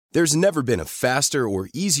There's never been a faster or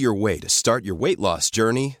easier way to start your weight loss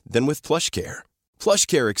journey than with PlushCare.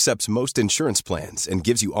 PlushCare accepts most insurance plans and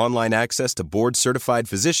gives you online access to board-certified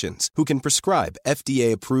physicians who can prescribe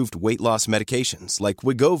FDA-approved weight loss medications like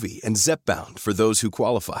Wegovy and Zepbound for those who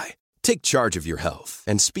qualify. Take charge of your health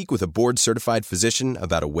and speak with a board-certified physician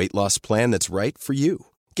about a weight loss plan that's right for you.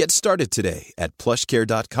 Get started today at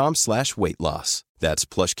plushcare.com/weight-loss. That's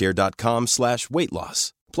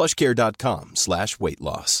plushcare.com/weight-loss.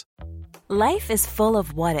 plushcare.com/weight-loss. Life is full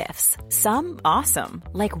of what-ifs. Some awesome,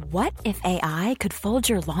 like what if AI could fold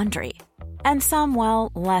your laundry? And some, well,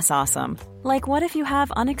 less awesome, like what if you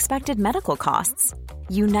have unexpected medical costs?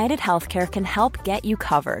 United Healthcare can help get you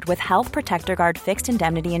covered with Health Protector Guard fixed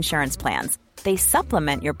indemnity insurance plans. They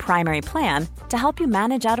supplement your primary plan to help you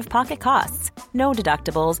manage out-of-pocket costs. No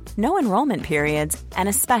deductibles, no enrollment periods, and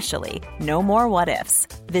especially no more what-ifs.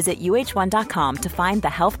 Visit uh1.com to find the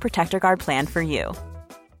Health Protector Guard plan for you.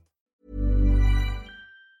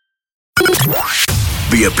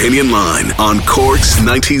 The Opinion Line on Cork's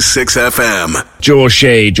 96 FM. Joe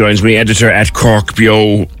O'Shea joins me, editor at Cork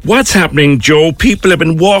Bio. What's happening, Joe? People have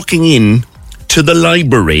been walking in to the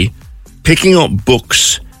library, picking up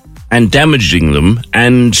books and damaging them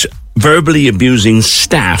and verbally abusing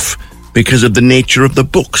staff because of the nature of the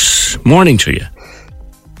books. Morning to you.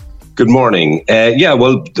 Good morning.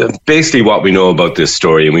 Basically what we know about this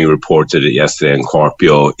story, and we reported it yesterday in Cork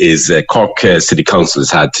Bio, is Cork City Council has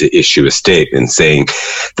had to issue a statement saying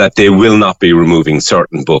that they will not be removing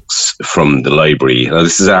certain books from the library. Now,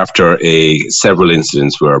 this is after several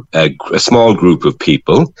incidents where a small group of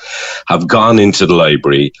people have gone into the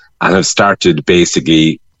library and have started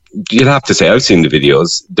basically, you'd have to say, I've seen the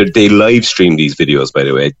videos. They live stream these videos, by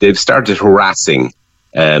the way. They've started harassing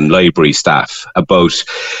library staff about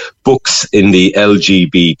books in the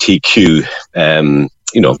LGBTQ,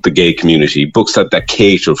 the gay community, books that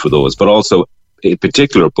cater for those, but also a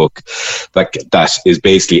particular book that is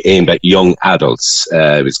basically aimed at young adults.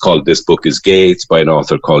 It's called This Book is Gay. It's by an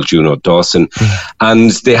author called Juno Dawson.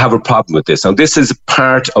 And they have a problem with this. Now, this is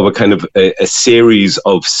part of a kind of a series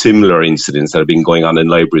of similar incidents that have been going on in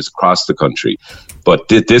libraries across the country. But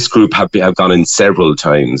this group have gone in several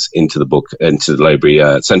times into the library,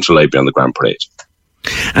 Central Library on the Grand Parade.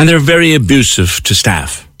 And they're very abusive to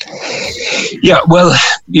staff. Yeah, well,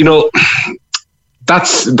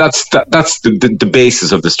 that's the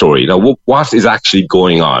basis of the story. Now, what is actually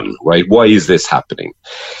going on, right? Why is this happening?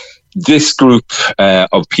 This group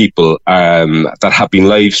of people that have been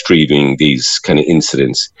live streaming these kind of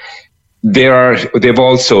incidents, they've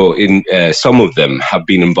also, some of them have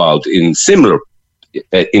been involved in similar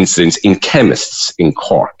incidents in chemists in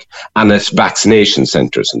Cork and at vaccination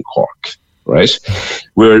centres in Cork, right?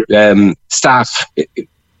 Where staff,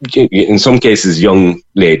 in some cases young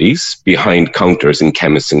ladies behind counters in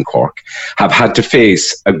chemists in Cork, have had to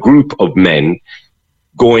face a group of men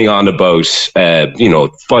going on about,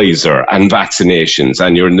 Pfizer and vaccinations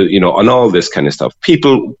and and all this kind of stuff.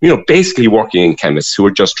 People, basically working in chemists who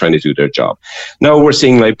are just trying to do their job. Now we're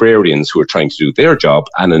seeing librarians who are trying to do their job,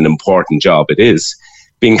 and an important job it is,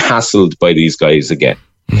 being hassled by these guys again.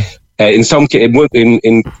 In some case,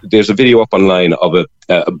 there's a video up online of a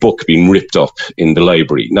book being ripped up in the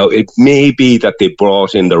library. Now, it may be that they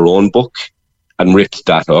brought in their own book and ripped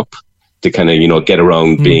that up to kind of, get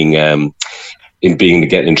around getting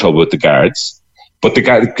in trouble with the guards. But the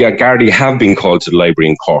Gardaí have been called to the library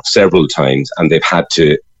in Cork several times, and they've had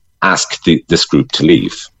to ask this group to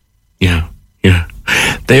leave. Yeah.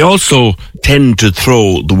 They also tend to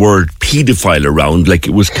throw the word paedophile around like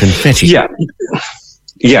it was confetti.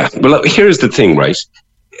 Yeah. Well, here's the thing, right?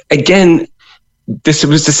 Again, this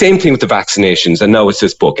was the same thing with the vaccinations, and now it's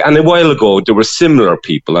this book. And a while ago, there were similar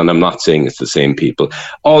people, and I'm not saying it's the same people,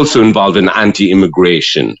 also involved in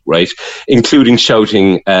anti-immigration, right? Including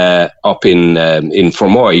shouting up in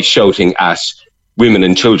Fermoy, shouting at women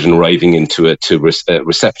and children arriving into a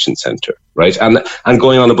reception centre, right? And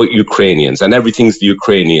going on about Ukrainians, and everything's the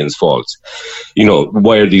Ukrainians' fault.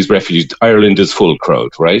 Why are these refugees? Ireland is full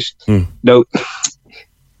crowd, right? Now,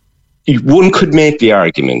 one could make the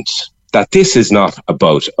argument that this is not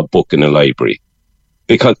about a book in a library,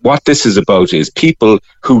 because what this is about is people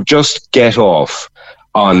who just get off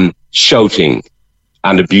on shouting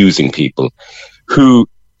and abusing people, who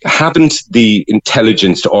haven't the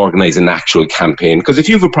intelligence to organise an actual campaign. Because if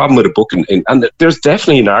you have a problem with a book, and there's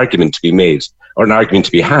definitely an argument to be made, or an argument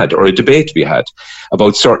to be had, or a debate to be had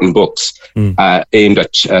about certain books aimed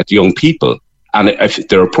at young people, and if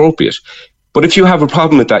they're appropriate. But if you have a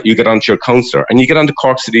problem with that, you get onto your councillor and you get onto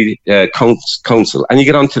Cork City Council and you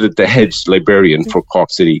get onto the head librarian for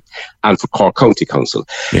Cork City and for Cork County Council.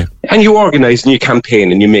 Yeah. And you organise and you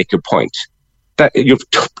campaign and you make your point. That you're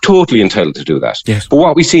totally entitled to do that. Yes. But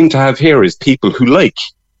what we seem to have here is people who like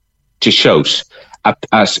to shout at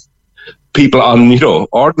people on,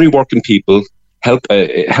 ordinary working people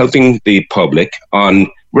helping the public on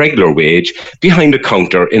regular wage behind a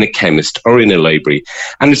counter in a chemist or in a library.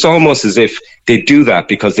 And it's almost as if they do that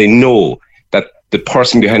because they know that the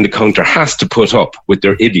person behind the counter has to put up with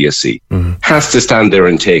their idiocy, has to stand there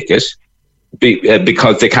and take it.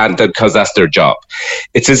 Because they can't, because that's their job.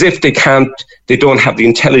 It's as if they don't have the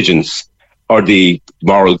intelligence or the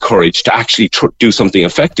moral courage to actually do something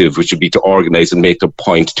effective, which would be to organise and make a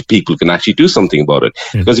point to people who can actually do something about it.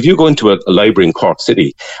 Because if you go into a library in Cork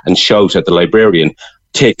City and shout at the librarian,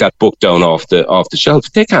 take that book down off the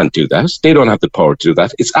shelf, they can't do that. They don't have the power to do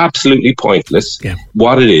that. It's absolutely pointless. Yeah.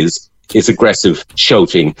 What it is aggressive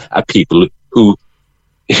shouting at people who,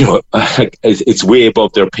 it's way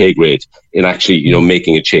above their pay grade in actually,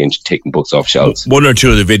 making a change, taking books off shelves. One or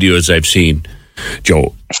two of the videos I've seen,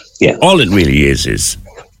 Joe, all it really is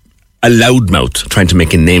a loudmouth trying to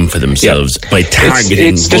make a name for themselves by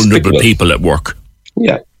targeting vulnerable people at work.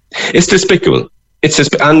 Yeah, it's despicable.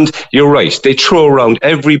 And you're right, they throw around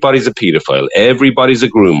everybody's a paedophile, everybody's a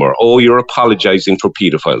groomer, you're apologising for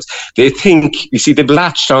paedophiles. They think, they've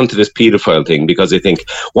latched onto this paedophile thing because they think,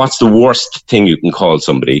 what's the worst thing you can call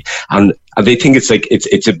somebody? And they think it's like,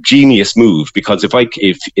 it's a genius move, because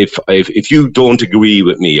if you don't agree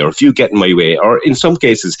with me, or if you get in my way, or in some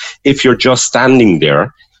cases, if you're just standing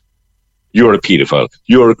there, you're a paedophile,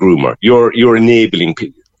 you're a groomer, you're enabling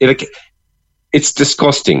people. It's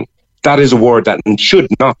disgusting. That is a word that should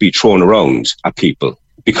not be thrown around at people,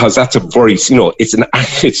 because that's a very, it's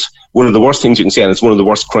one of the worst things you can say, and it's one of the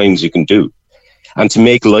worst crimes you can do. And to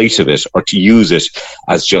make light of it, or to use it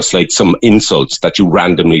as just like some insults that you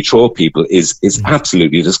randomly throw at people is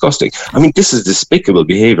absolutely disgusting. I mean, this is despicable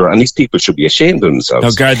behaviour, and these people should be ashamed of themselves.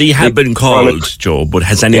 Now, Gardaí have been called, Joe, but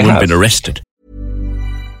has anyone been arrested?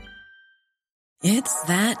 It's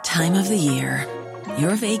that time of the year.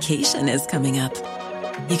 Your vacation is coming up.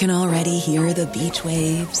 You can already hear the beach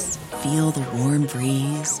waves, feel the warm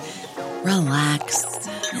breeze, relax,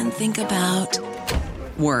 and think about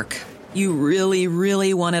work. You really,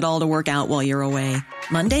 really want it all to work out while you're away.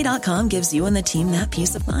 Monday.com gives you and the team that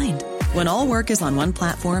peace of mind. When all work is on one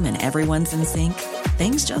platform and everyone's in sync,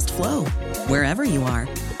 things just flow. Wherever you are,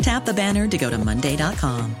 tap the banner to go to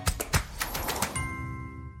Monday.com.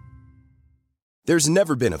 There's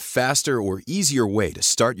never been a faster or easier way to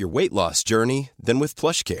start your weight loss journey than with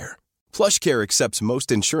PlushCare. PlushCare accepts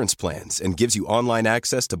most insurance plans and gives you online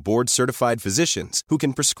access to board-certified physicians who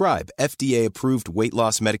can prescribe FDA-approved weight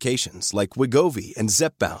loss medications like Wegovy and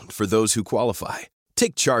Zepbound for those who qualify.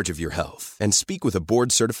 Take charge of your health and speak with a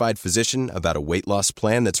board-certified physician about a weight loss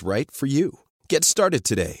plan that's right for you. Get started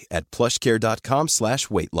today at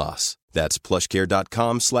plushcare.com/weight loss. That's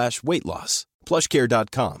plushcare.com/weight loss.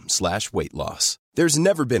 plushcare.com/weight loss. There's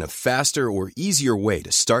never been a faster or easier way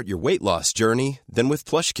to start your weight loss journey than with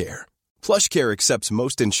PlushCare. PlushCare accepts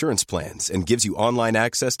most insurance plans and gives you online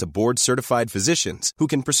access to board-certified physicians who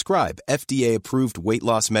can prescribe FDA-approved weight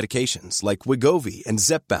loss medications like Wegovy and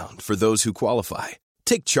Zepbound for those who qualify.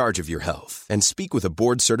 Take charge of your health and speak with a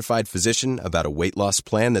board-certified physician about a weight loss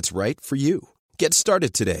plan that's right for you. Get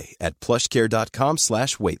started today at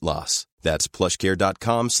plushcare.com/weight loss. That's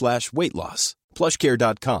plushcare.com/weight loss.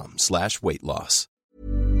 plushcare.com/weight loss.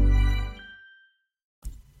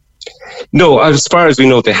 No, as far as we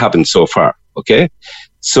know, they haven't so far. Okay.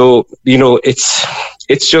 So,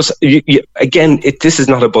 it's just, this is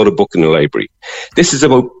not about a book in a library. This is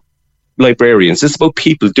about librarians. It's about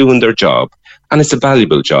people doing their job, and it's a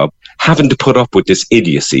valuable job, having to put up with this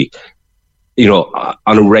idiocy,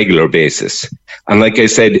 on a regular basis. And like I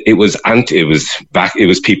said, it was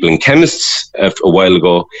people in chemists a while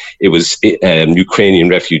ago. It was Ukrainian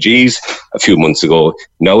refugees a few months ago.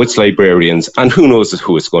 Now it's librarians, and who knows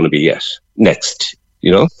who it's going to be next.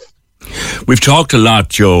 We've talked a lot,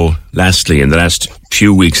 Joe, lastly, in the last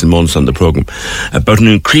few weeks and months on the programme, about an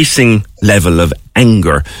increasing level of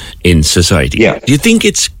anger in society. Yeah. Do you think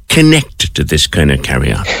it's connected to this kind of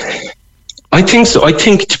carry-on? I think so. I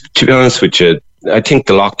think, to be honest with you, I think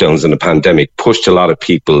the lockdowns and the pandemic pushed a lot of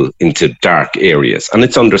people into dark areas, and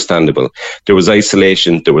it's understandable. There was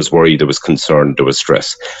isolation, there was worry, there was concern, there was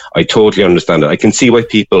stress. I totally understand it. I can see why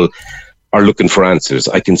people are looking for answers.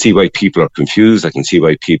 I can see why people are confused. I can see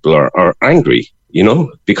why people are angry,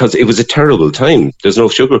 because it was a terrible time. There's no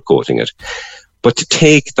sugarcoating it. But to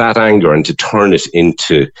take that anger and to turn it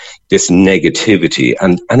into this negativity,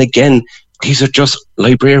 and again, these are just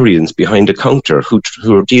librarians behind a counter who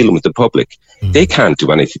are dealing with the public. They can't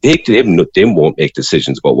do anything. They won't make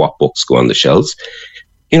decisions about what books go on the shelves.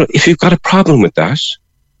 If you've got a problem with that,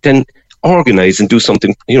 then organise and do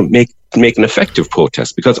something, make an effective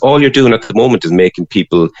protest, because all you're doing at the moment is making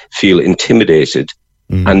people feel intimidated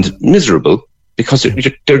and miserable because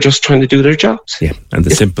they're just trying to do their jobs. Yeah, and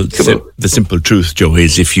the simple truth, Joe,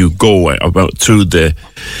 is if you go about through the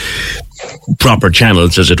proper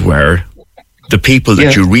channels, as it were, the people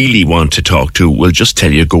that you really want to talk to will just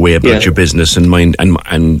tell you, go away about your business and mind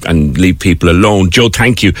and leave people alone. Joe,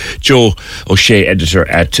 thank you. Joe O'Shea, editor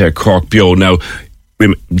at Cork Bio. Now,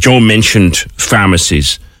 Joe mentioned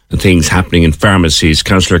pharmacies and things happening in pharmacies.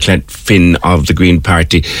 Councillor Colette Finn of the Green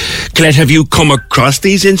Party. Colette, have you come across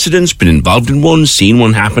these incidents, been involved in one, seen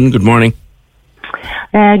one happen? Good morning.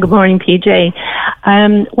 Good morning, PJ.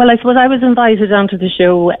 Well, I suppose I was invited onto the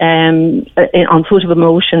show on foot of a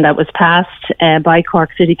motion that was passed by Cork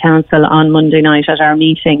City Council on Monday night at our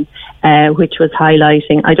meeting, which was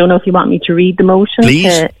highlighting, I don't know if you want me to read the motion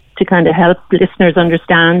to kind of help listeners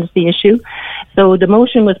understand the issue. So the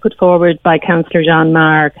motion was put forward by Councillor John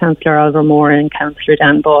Maher, Councillor Oliver Moore and Councillor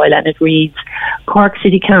Dan Boyle, and it reads, Cork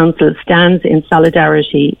City Council stands in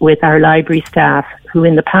solidarity with our library staff who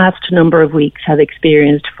in the past number of weeks have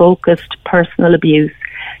experienced focused personal abuse,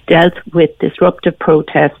 dealt with disruptive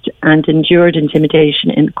protest and endured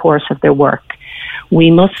intimidation in the course of their work. We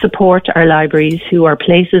must support our libraries, who are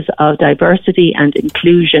places of diversity and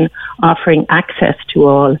inclusion, offering access to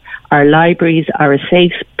all. Our libraries are a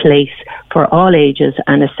safe place for all ages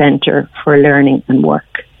and a centre for learning and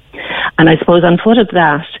work. And I suppose on foot of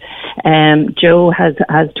that, Joe has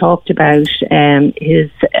talked about his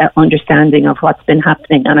understanding of what's been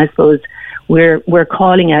happening, and I suppose we're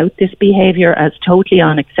calling out this behaviour as totally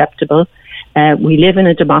unacceptable. We live in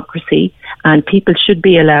a democracy, and people should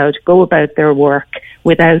be allowed to go about their work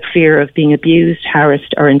without fear of being abused,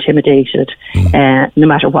 harassed or intimidated, no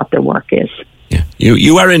matter what their work is. Yeah.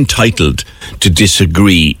 You are entitled to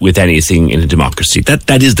disagree with anything in a democracy.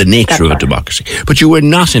 That is the nature of a democracy. But you are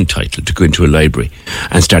not entitled to go into a library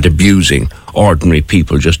and start abusing ordinary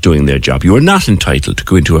people just doing their job. You are not entitled to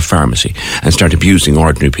go into a pharmacy and start abusing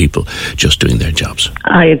ordinary people just doing their jobs.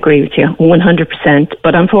 I agree with you 100%.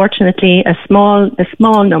 But unfortunately, a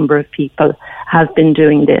small number of people have been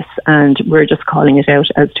doing this, and we're just calling it out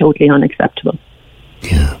as totally unacceptable.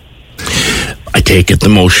 Yeah. I take it the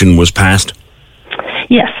motion was passed?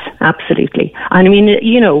 Yes, absolutely. And I mean,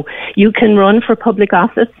 you can run for public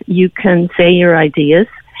office, you can say your ideas,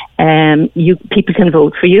 people can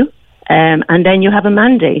vote for you, and then you have a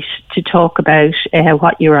mandate to talk about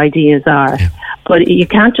what your ideas are. Yeah. But you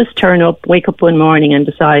can't just wake up one morning and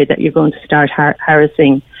decide that you're going to start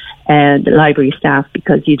harassing the library staff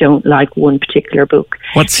because you don't like one particular book.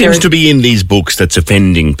 What seems to be in these books that's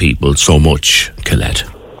offending people so much, Colette?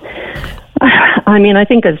 I mean, I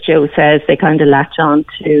think, as Joe says, they kind of latch on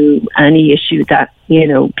to any issue that,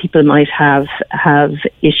 people might have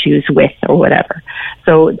issues with or whatever.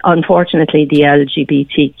 So, unfortunately, the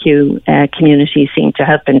LGBTQ community seem to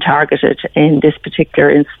have been targeted in this particular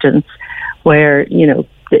instance where,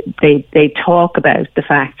 they talk about the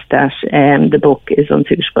fact that the book is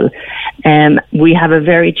unsuitable. We have a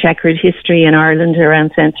very checkered history in Ireland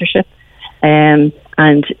around censorship. And,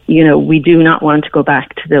 we do not want to go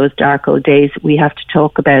back to those dark old days. We have to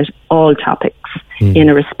talk about all topics in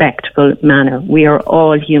a respectful manner. We are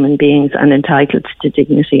all human beings and entitled to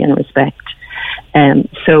dignity and respect.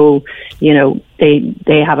 So,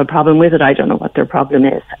 they have a problem with it. I don't know what their problem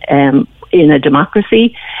is. In a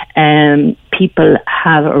democracy, people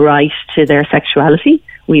have a right to their sexuality.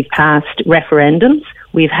 We've passed referendums.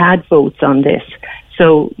 We've had votes on this.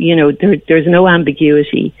 So, there's no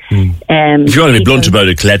ambiguity. If you want to be blunt about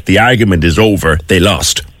it, Colette, the argument is over. They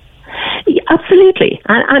lost. Yeah, absolutely.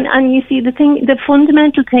 And you see, the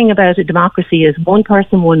fundamental thing about a democracy is one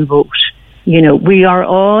person, one vote. We are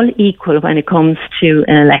all equal when it comes to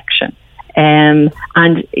an election. And,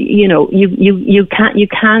 you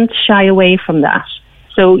can't shy away from that.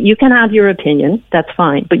 So you can have your opinion, that's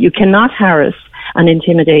fine. But you cannot harass and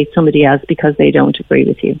intimidate somebody else because they don't agree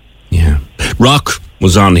with you. Yeah. Rock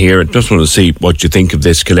was on here. I just want to see what you think of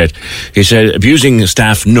this, Colette. He said, abusing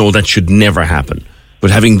staff, no, that should never happen. But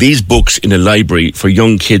having these books in a library for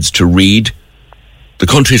young kids to read, the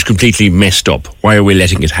country is completely messed up. Why are we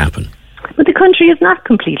letting it happen? But the country is not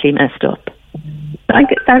completely messed up.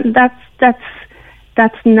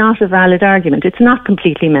 That's not a valid argument. It's not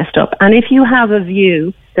completely messed up. And if you have a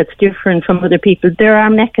view that's different from other people, there are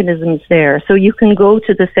mechanisms there. So you can go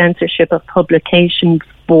to the Censorship of Publication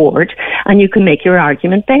Board and you can make your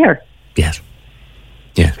argument there. Yes.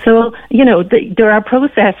 Yeah. So, there are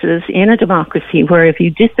processes in a democracy where if you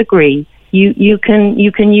disagree, you can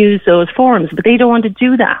use those forums, but they don't want to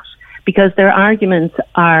do that because their arguments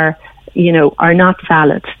are not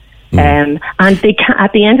valid. And they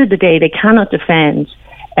at the end of the day, they cannot defend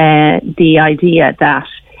the idea that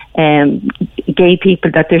gay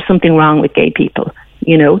people, that there's something wrong with gay people.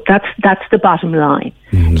 That's the bottom line.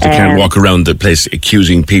 They can't walk around the place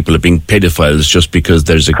accusing people of being pedophiles just because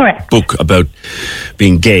there's a book about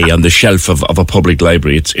being gay on the shelf of a public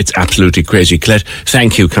library. It's absolutely crazy. Colette,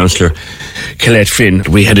 thank you, Councillor Colette Finn.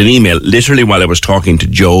 We had an email literally while I was talking to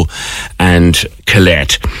Joe and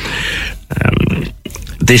Colette.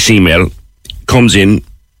 This email comes in.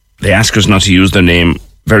 They ask us not to use their name.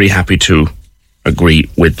 Very happy to agree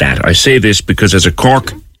with that. I say this because as a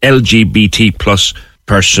Cork LGBT plus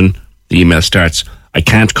person, the email starts, I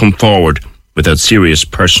can't come forward without serious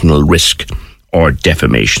personal risk or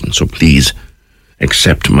defamation, so please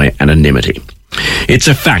accept my anonymity. It's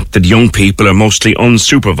a fact that young people are mostly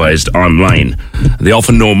unsupervised online. They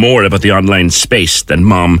often know more about the online space than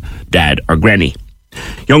mom, dad or granny.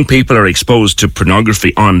 Young people are exposed to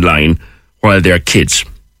pornography online while they're kids.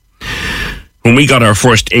 When we got our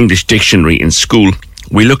first English dictionary in school,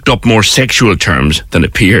 we looked up more sexual terms than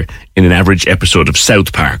appear in an average episode of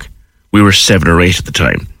South Park. We were 7 or 8 at the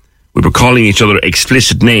time. We were calling each other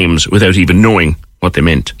explicit names without even knowing what they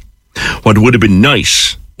meant. What would have been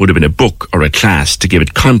nice would have been a book or a class to give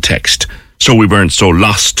it context, so we weren't so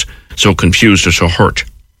lost, so confused or so hurt.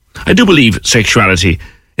 I do believe sexuality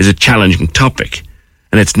is a challenging topic,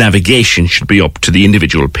 and its navigation should be up to the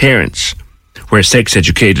individual parents. Where sex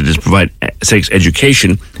education is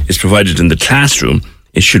provided in the classroom,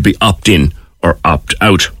 it should be opt-in or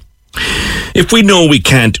opt-out. If we know we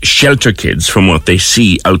can't shelter kids from what they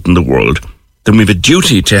see out in the world, then we have a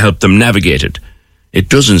duty to help them navigate it. It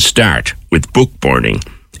doesn't start with book burning.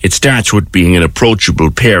 It starts with being an approachable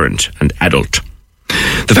parent and adult.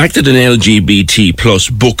 The fact that an LGBT plus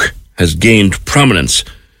book has gained prominence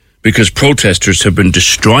because protesters have been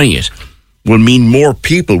destroying it will mean more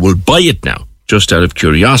people will buy it now, just out of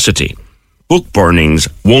curiosity. Book burnings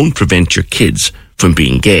won't prevent your kids from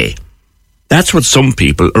being gay. That's what some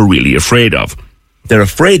people are really afraid of. They're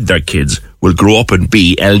afraid their kids will grow up and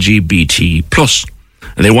be LGBT+,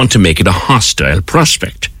 and they want to make it a hostile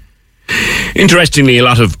prospect. Interestingly, a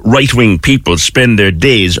lot of right-wing people spend their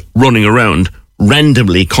days running around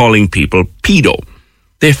randomly calling people pedo.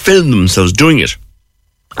 They film themselves doing it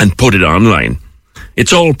and put it online.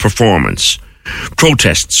 It's all performance.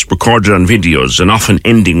 Protests recorded on videos and often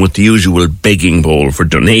ending with the usual begging bowl for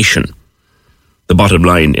donation. The bottom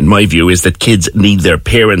line, in my view, is that kids need their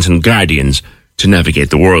parents and guardians to navigate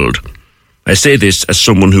the world. I say this as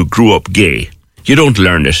someone who grew up gay. You don't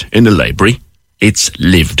learn it in the library. It's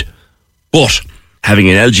lived. But having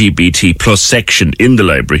an LGBT plus section in the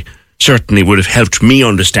library certainly would have helped me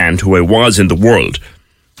understand who I was in the world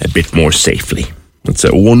a bit more safely. It's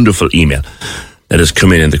a wonderful email that has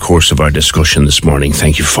come in the course of our discussion this morning.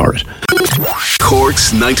 Thank you for it.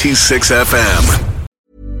 Cork's 96 FM.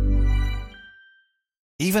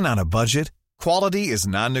 Even on a budget, quality is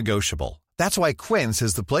non-negotiable. That's why Quince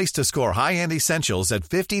is the place to score high-end essentials at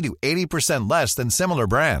 50 to 80% less than similar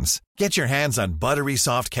brands. Get your hands on buttery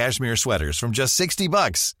soft cashmere sweaters from just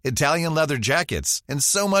 $60, Italian leather jackets, and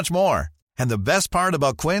so much more. And the best part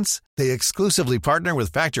about Quince, they exclusively partner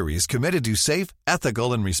with factories committed to safe,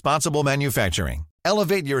 ethical, and responsible manufacturing.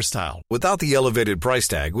 Elevate your style without the elevated price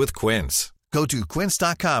tag with Quince. Go to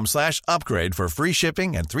quince.com/upgrade for free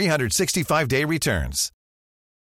shipping and 365-day returns.